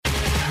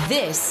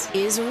This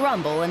is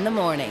Rumble in the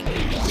Morning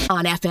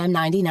on FM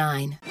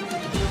 99.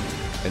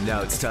 And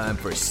now it's time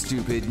for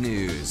Stupid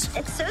News,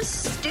 It's so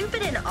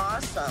stupid and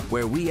awesome.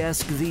 where we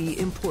ask the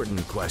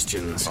important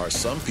questions. Are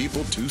some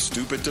people too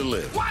stupid to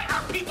live? Why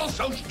are people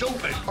so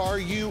stupid? Are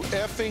you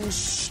effing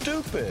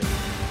stupid?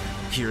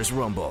 Here's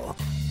Rumble.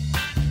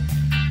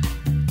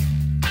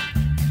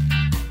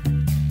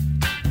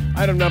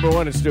 Item number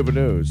one in Stupid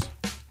News.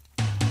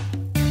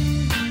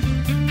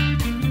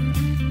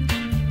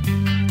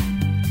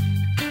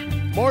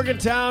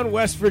 Morgantown,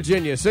 West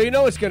Virginia. So you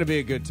know it's going to be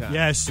a good time.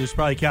 Yes, there's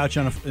probably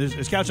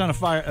there's couch on a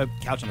fire.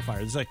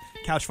 There's a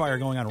couch fire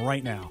going on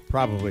right now.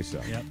 Probably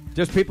so. Yep.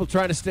 Just people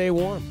trying to stay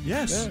warm.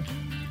 Yes.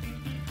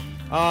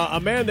 Yeah. A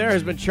man there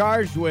has been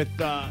charged with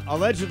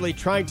allegedly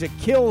trying to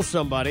kill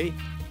somebody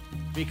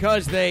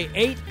because they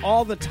ate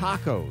all the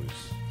tacos.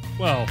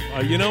 Well,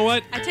 you know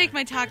what? I take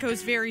my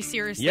tacos very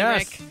seriously,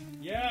 Yes. Rick.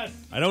 Yes.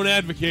 I don't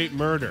advocate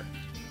murder,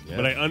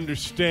 but I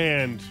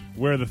understand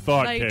where the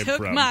thought They came took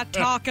from. my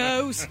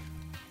tacos,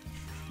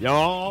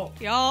 Y'all.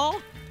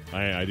 y'all.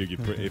 I do get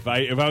if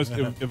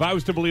I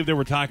was to believe there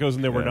were tacos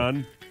and there were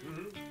none,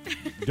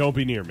 don't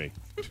be near me.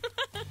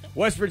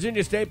 West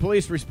Virginia State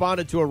Police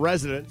responded to a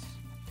residence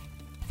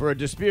for a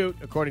dispute,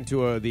 according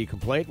to the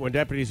complaint. When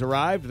deputies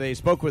arrived, they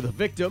spoke with a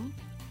victim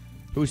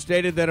who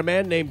stated that a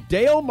man named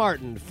Dale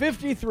Martin,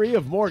 53,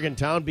 of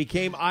Morgantown,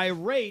 became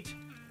irate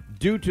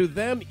due to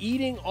them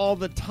eating all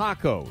the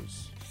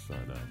tacos.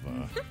 Son of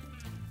a...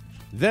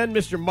 Then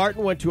Mr.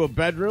 Martin went to a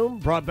bedroom,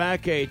 brought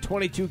back a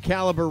 .22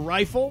 caliber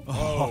rifle.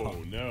 Oh,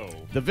 no.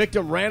 The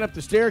victim ran up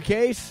the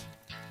staircase.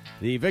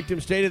 The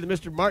victim stated that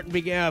Mr. Martin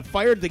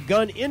fired the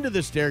gun into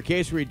the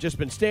staircase where he'd just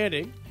been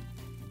standing.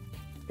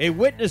 A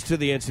witness to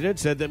the incident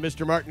said that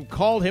Mr. Martin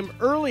called him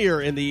earlier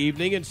in the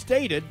evening and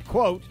stated,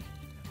 quote,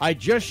 "I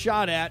just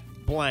shot at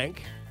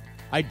blank.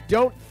 And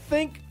don't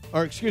think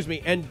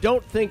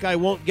I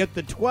won't get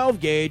the 12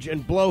 gauge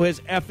and blow his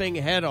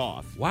effing head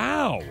off."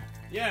 Wow.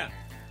 Yeah.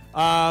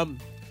 For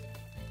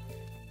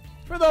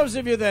those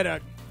of you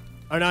that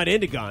are not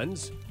into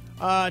guns,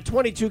 a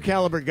 .22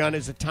 caliber gun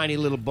is a tiny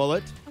little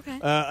bullet. Okay.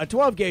 A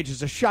 12 gauge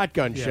is a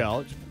shotgun shell.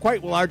 It's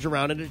quite large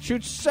around, and it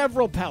shoots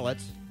several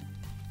pellets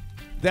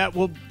that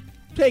will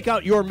take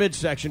out your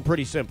midsection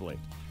pretty simply.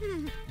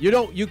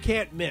 You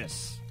can't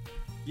miss.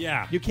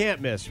 Yeah. You can't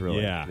miss,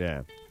 really.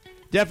 Yeah.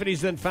 Deputies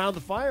then found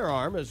the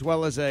firearm as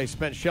well as a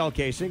spent shell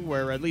casing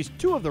where at least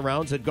 2 of the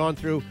rounds had gone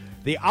through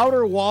the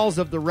outer walls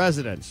of the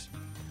residence.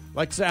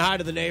 Like to say hi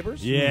to the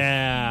neighbors?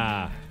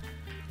 Yeah.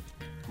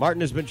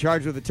 Martin has been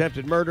charged with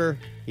attempted murder.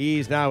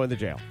 He's now in the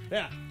jail.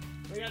 Yeah,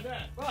 we got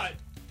that. But,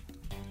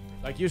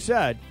 like you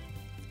said,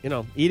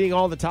 eating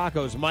all the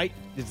tacos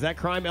does that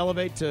crime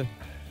elevate to,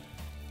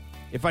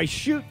 if I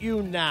shoot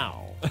you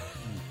now,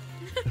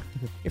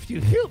 if you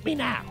shoot me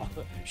now,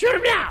 shoot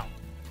him now,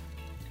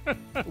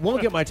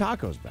 won't get my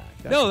tacos back.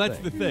 That's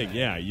the thing.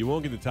 Yeah, you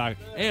won't get the taco.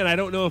 And I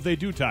don't know if they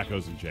do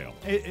tacos in jail.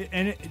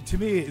 To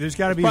me, there's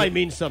got to be Probably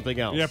means something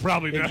else. Yeah,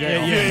 probably not.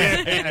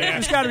 Yeah.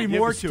 There's got to be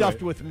more to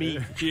stuffed it. with meat.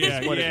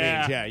 Yeah, is what yeah. it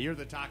means. Yeah, you're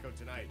the taco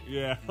tonight.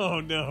 Yeah.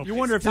 Oh, no. You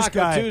wonder if this Taco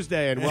guy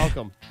Tuesday, and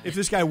welcome. If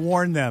this guy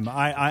warned them,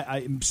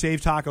 I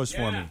save tacos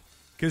for me,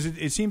 because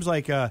it seems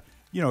like a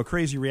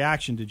crazy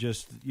reaction to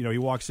just he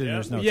walks in and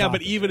there's no tacos.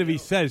 But even if he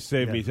says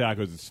save me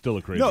tacos, it's still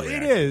a crazy reaction.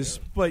 It is,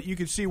 but you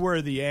could see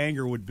where the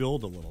anger would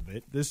build a little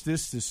bit. This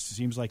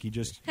seems like he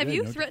just... Have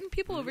you threatened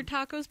people over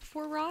tacos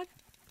before, Rod?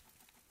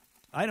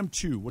 Item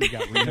 2. What do you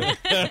got, Rena?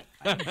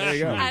 There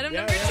you go. Item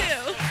number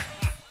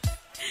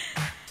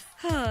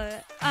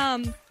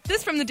 2.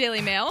 This from the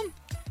Daily Mail.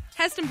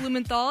 Heston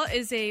Blumenthal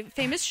is a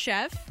famous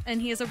chef,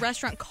 and he has a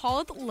restaurant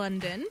called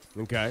London.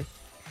 Okay.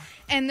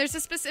 And there's a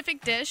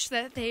specific dish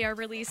that they are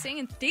releasing.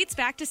 It dates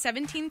back to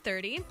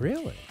 1730.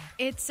 Really?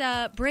 It's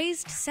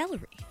braised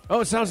celery. Oh,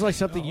 it sounds like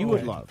something you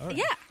would love.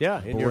 Yeah.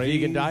 Yeah, in your Braised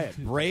vegan diet.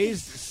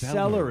 Braised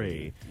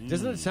celery.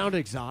 Doesn't it sound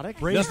exotic?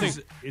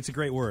 Braised it's a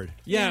great word.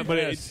 Yeah, but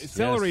Yes,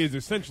 celery is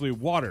essentially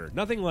water.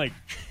 Nothing like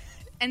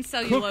And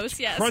cellulose, cooked,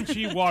 yes.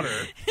 crunchy water.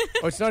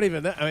 Oh, it's not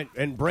even that.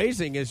 And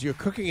braising is you're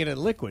cooking it in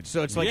liquid.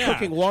 So it's like Yeah.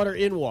 cooking water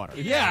in water.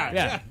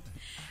 Yeah.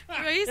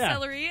 Braised Yeah.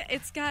 celery.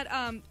 It's got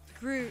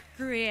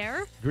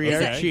Gruyere.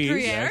 Gruyere Is it cheese.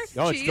 Gruyere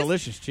Oh, it's cheese,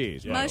 delicious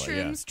cheese. by the way,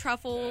 mushrooms,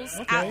 truffles,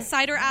 Okay.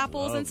 cider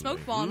apples, and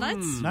smoked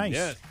walnuts. Nice.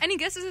 Yes. Any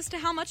guesses as to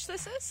how much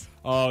this is?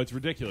 Oh, it's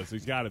ridiculous.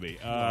 It's got to be.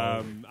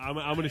 I'm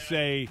going to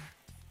say,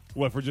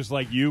 what, for just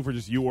you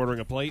ordering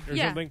a plate or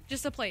yeah, something?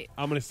 just a plate.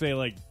 I'm going to say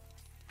like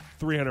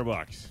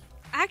 $300.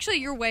 Actually,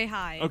 you're way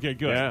high. Okay,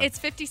 good. Yeah. It's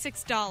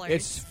 $56.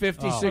 It's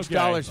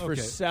 $56 for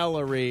Okay.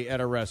 celery at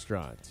a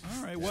restaurant.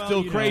 All right, well,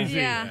 Still crazy.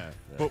 Yeah.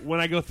 But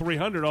when I go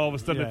 $300, all of a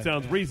sudden it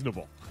sounds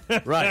reasonable.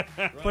 Right.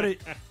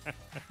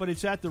 But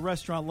it's at the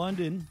restaurant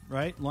London,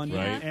 right? London.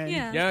 Yeah. And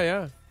Yeah.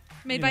 Yeah.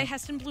 Made by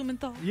Heston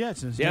Blumenthal. Yeah,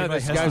 it's Yeah, made by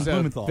this Heston guy's a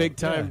Blumenthal.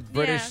 big-time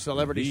British Yeah.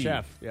 celebrity Indeed.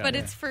 chef. Yeah. But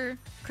it's for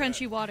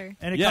crunchy water.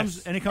 And it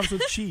Yes. comes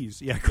with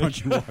cheese. Yeah,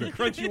 crunchy water.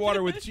 Crunchy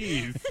water with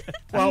cheese.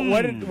 Well,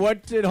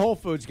 what did Whole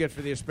Foods get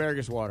for the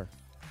asparagus water?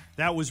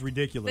 That was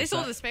ridiculous. They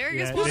sold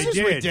asparagus Yeah, water? they This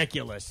is did.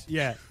 ridiculous.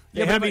 Yeah.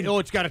 They but have I mean-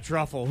 it's got a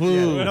truffle.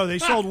 Yeah, no, they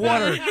sold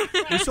water.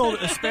 They sold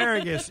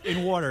asparagus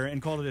in water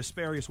and called it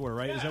asparagus water,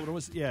 right? Is that what it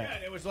was? Yeah.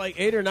 Yeah, it was like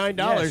 $8 or $9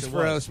 Yes, it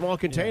for a was. small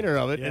container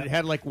of it, Yeah. and it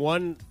had like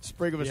one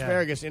sprig of Yeah.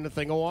 asparagus in a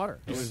thing of water.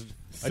 It was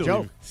a Silly,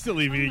 joke.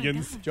 silly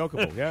vegans.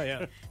 Jokeable.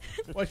 Yeah.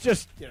 Well, it's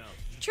just,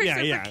 Tricks Yeah,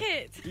 are yeah. for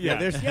kids.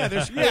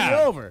 they're screwing Yeah. you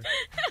over.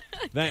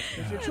 That,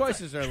 Your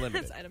choices are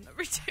limited. That's item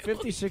number 2.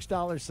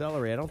 $56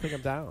 celery. I don't think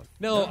I'm down.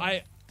 no,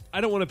 I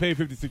don't want to pay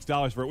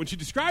 $56 for it. When she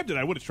described it,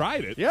 I would have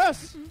tried it.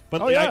 Yes.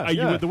 But Oh, yeah,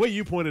 yeah. the way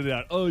you pointed it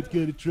out, it's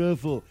got a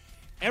truffle.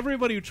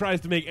 Everybody who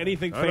tries to make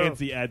anything I know.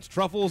 fancy adds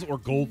truffles or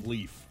gold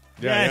leaf.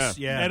 Yes,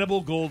 yeah.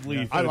 Edible gold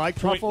leaf. I and like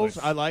it's truffles.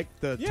 pointless. I like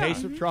the Yeah.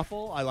 taste of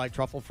truffle. I like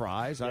truffle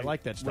fries. I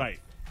like that stuff. Right.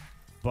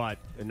 But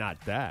not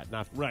that.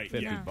 Not Right,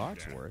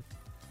 $50 yeah. worth.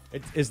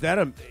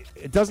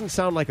 It doesn't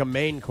sound like a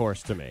main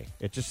course to me.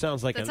 It just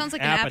sounds like That an sounds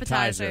like an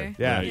appetizer. appetizer.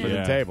 Yeah, Right, for the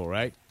yeah. table,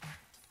 right?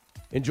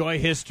 Enjoy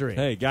history.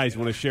 Hey, guys,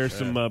 want to share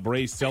some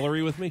braised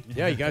celery with me?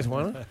 Yeah, you guys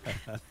want to?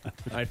 All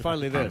right,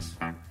 finally this.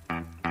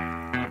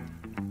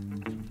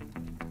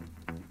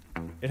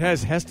 It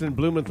has Heston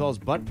Blumenthal's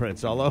butt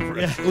prints all over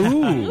it.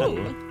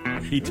 Ooh.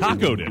 He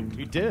tacoed it.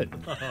 He did.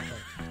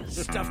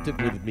 Stuffed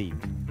it with meat.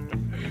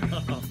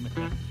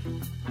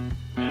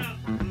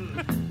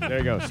 There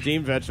you go.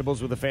 Steamed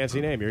vegetables with a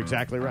fancy name. You're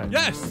exactly right.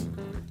 Yes.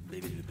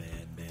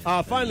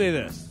 Finally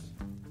this.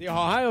 The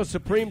Ohio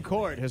Supreme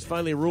Court has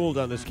finally ruled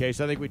on this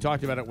case. I think we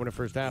talked about it when it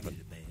first happened.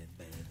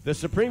 The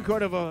Supreme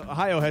Court of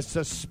Ohio has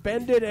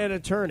suspended an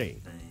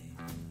attorney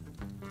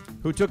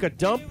who took a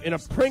dump in a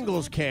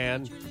Pringles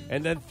can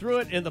and then threw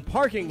it in the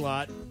parking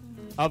lot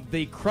of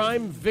the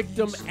Crime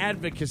Victim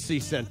Advocacy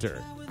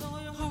Center.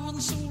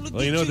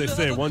 Well, you know what they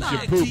say. Once you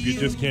poop, you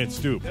just can't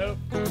stoop.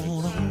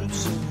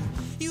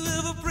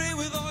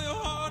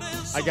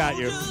 I got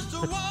you.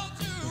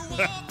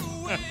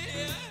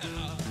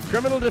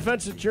 Criminal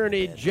defense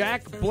attorney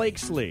Jack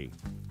Blakesley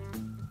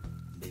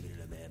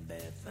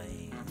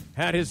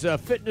had his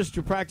fitness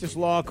to practice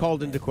law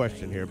called into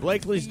question here.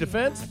 Blakesley's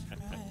defense: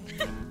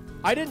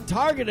 I didn't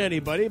target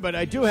anybody, but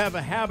I do have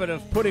a habit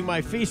of putting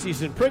my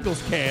feces in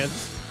Pringles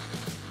cans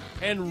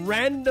and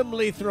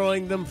randomly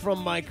throwing them from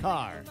my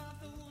car.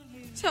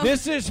 So,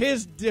 This is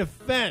his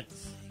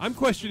defense. I'm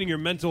questioning your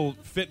mental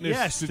fitness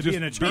Yes, to be just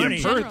an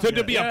attorney.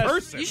 to be a Yes.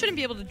 person. you shouldn't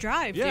be able to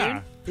drive, Yeah.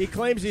 dude. He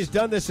claims he's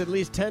done this at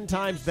least 10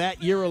 times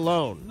that year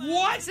alone.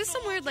 Is this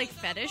some weird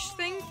fetish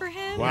thing for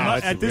him? Wow.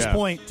 At this Yeah.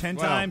 point, 10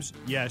 Well. times,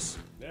 yes.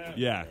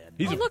 Yeah.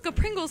 He's Oh, look, a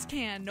Pringles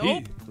can.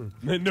 Nope.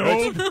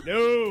 no.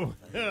 No.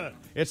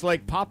 It's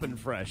like poppin'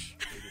 fresh.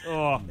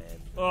 Oh.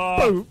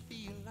 Boop.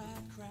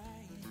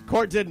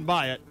 Court didn't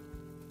buy it.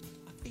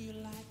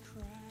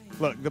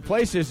 Look, the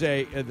place is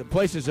a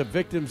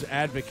victims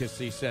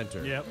advocacy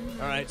center. Yep.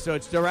 All right, so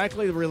it's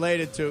directly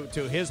related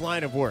to his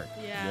line of work.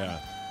 Yeah.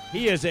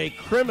 He is a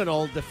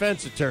criminal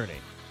defense attorney.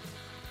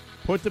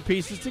 Put the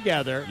pieces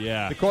together.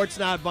 Yeah. The court's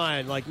not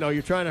buying. Like, no,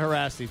 you're trying to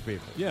harass these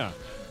people. Yeah.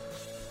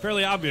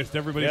 Fairly obvious to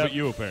everybody Yep. but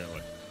you,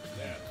 apparently.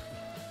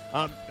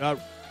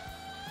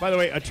 By the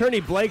way,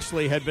 Attorney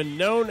Blakesley had been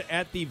known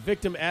at the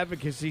Victim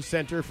Advocacy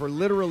Center for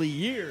literally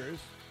years.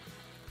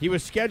 He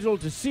was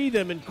scheduled to see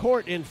them in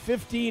court in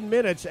 15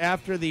 minutes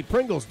after the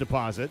Pringles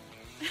deposit.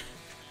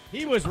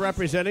 He was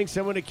representing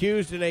someone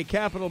accused in a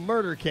capital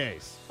murder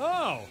case.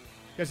 Oh.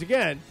 Because,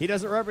 again, he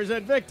doesn't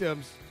represent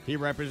victims. He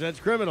represents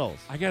criminals.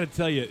 I got to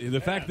tell you,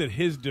 the fact that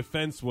his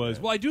defense was,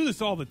 well, I do this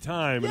all the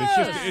time, and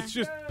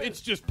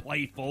it's just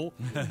playful.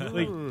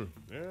 Like,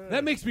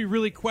 that makes me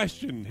really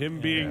question him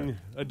being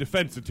a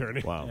defense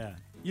attorney. Wow. Yeah.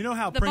 You know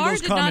how The bar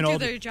Pringles did come in not all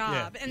do the- their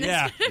job in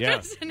Yeah. this Yeah.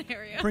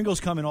 scenario. Pringles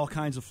come in all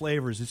kinds of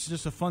flavors. It's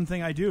just a fun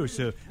thing I do.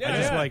 So I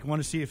just Yeah.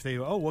 want to see if they.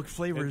 Oh, what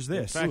flavor is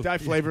this? In fact, I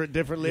flavor it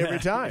differently every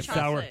time.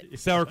 Chocolate.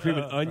 Sour cream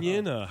and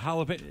onion,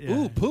 jalapeno.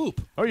 Ooh,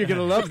 poop. Oh, you're going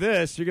to love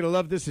this. You're going to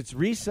love this. It's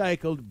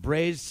recycled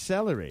braised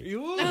celery.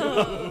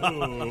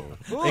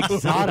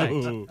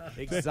 Exotic.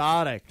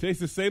 Exotic. Tastes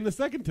the same the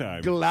second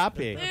time.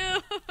 Glappy.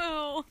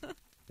 Ew.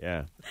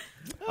 Yeah.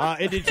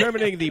 In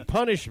determining the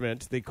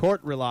punishment, the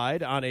court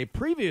relied on a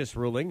previous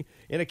ruling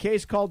in a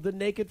case called the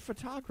Naked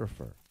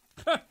Photographer.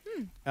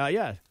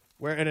 Yeah,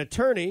 where an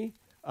attorney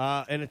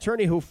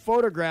who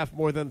photographed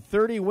more than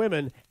 30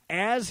 women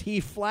as he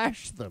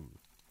flashed them.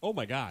 Oh,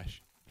 my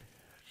gosh.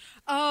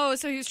 Oh,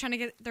 so he was trying to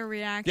get their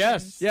reactions.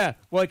 Yes, yeah.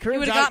 Well, it He would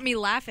turns have out got me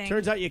laughing.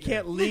 turns out you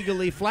can't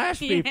legally flash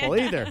people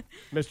either,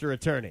 Mr.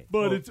 Attorney.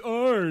 But it's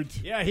art.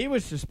 Yeah, he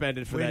was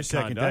suspended for Wait that a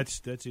second.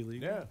 conduct. That's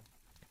illegal. Yeah.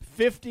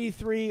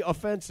 53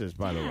 offenses,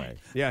 by the way.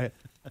 Yeah,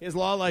 his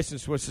law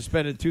license was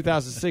suspended in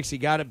 2006. He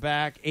got it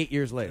back 8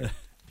 years later.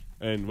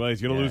 And, well,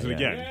 he's going to lose it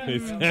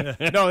again.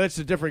 No, that's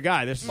a different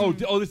guy. This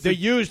This they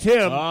used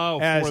him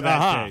as for that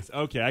aha. case.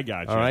 Okay, I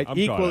got you. All right, I'm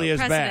equally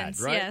caught as bad,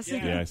 Precedents, right? yes.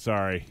 Yeah,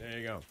 sorry. There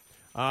you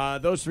go.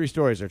 Those three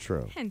stories are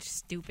true, And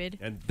stupid.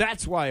 and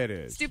that's why it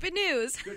is. Stupid news.